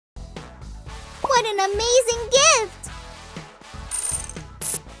What an amazing gift!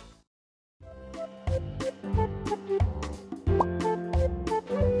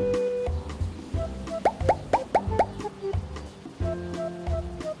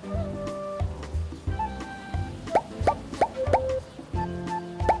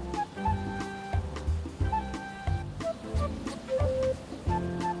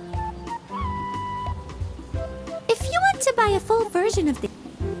 If you want to buy a full version of this,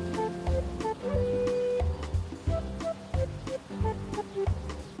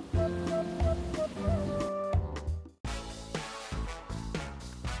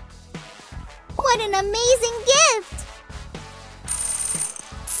 what an amazing gift!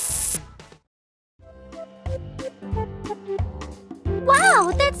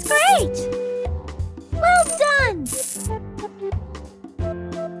 Wow, that's great! Well done!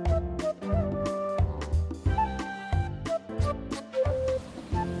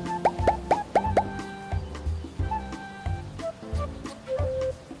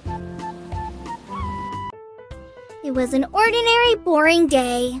 It was an ordinary, boring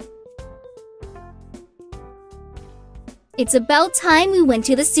day. It's about time we went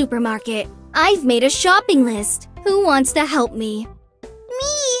to the supermarket. I've made a shopping list. Who wants to help me?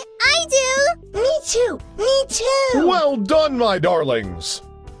 Me! I do! Me too! Me too! Well done, my darlings!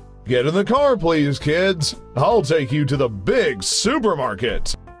 Get in the car, please, kids. I'll take you to the big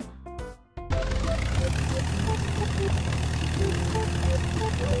supermarket.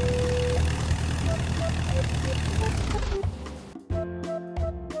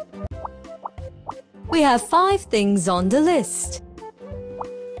 We have 5 things on the list.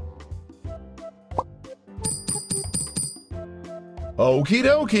 Okie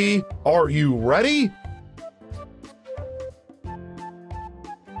dokie. Are you ready?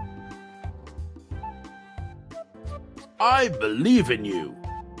 I believe in you.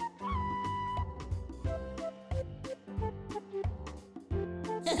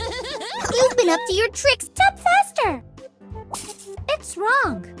 You've been up to your tricks. Tap faster! It's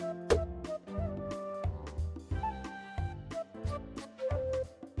wrong.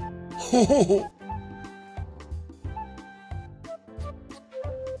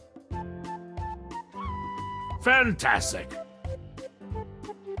 Fantastic.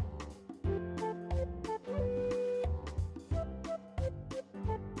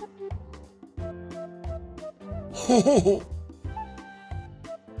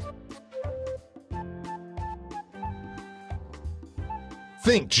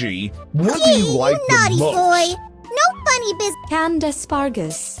 Think, G. What do you like the Naughty most? boy! No funny business. Canned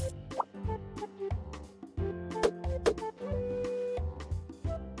asparagus.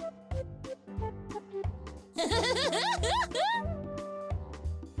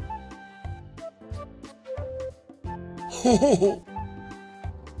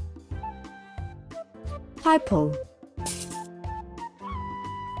 Pineapple.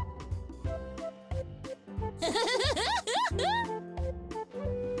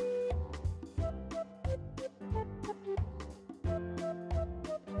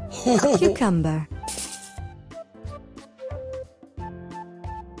 Cucumber.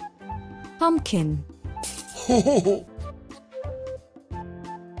 Pumpkin.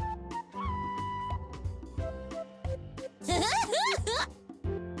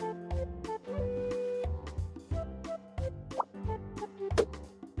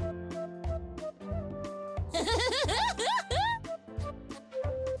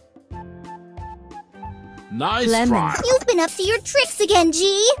 Nice Lemon. try. You've been up to your tricks again,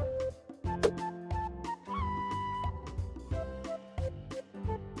 G.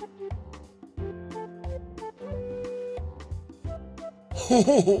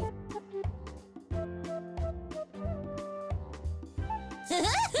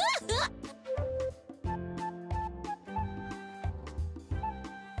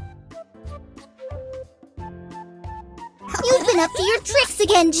 You've been up to your tricks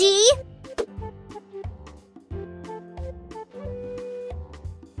again, G.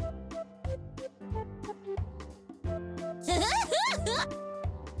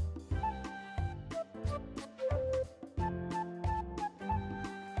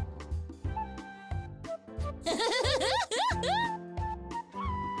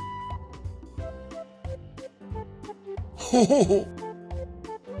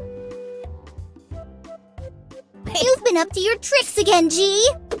 You've been up to your tricks again, G.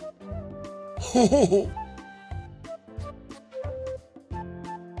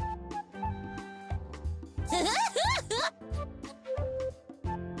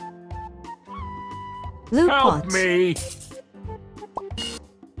 Blue Help pot. me.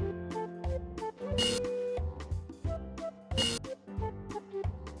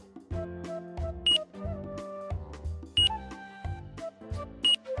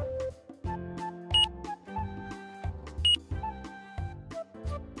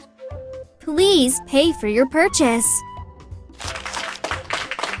 Please pay for your purchase.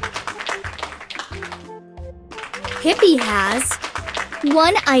 Hippie has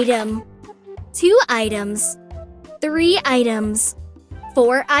 1 item, 2 items, 3 items,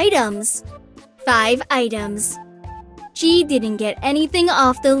 4 items, 5 items. G didn't get anything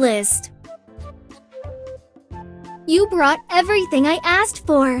off the list. You brought everything I asked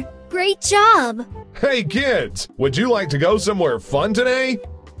for. Great job! Hey kids, would you like to go somewhere fun today?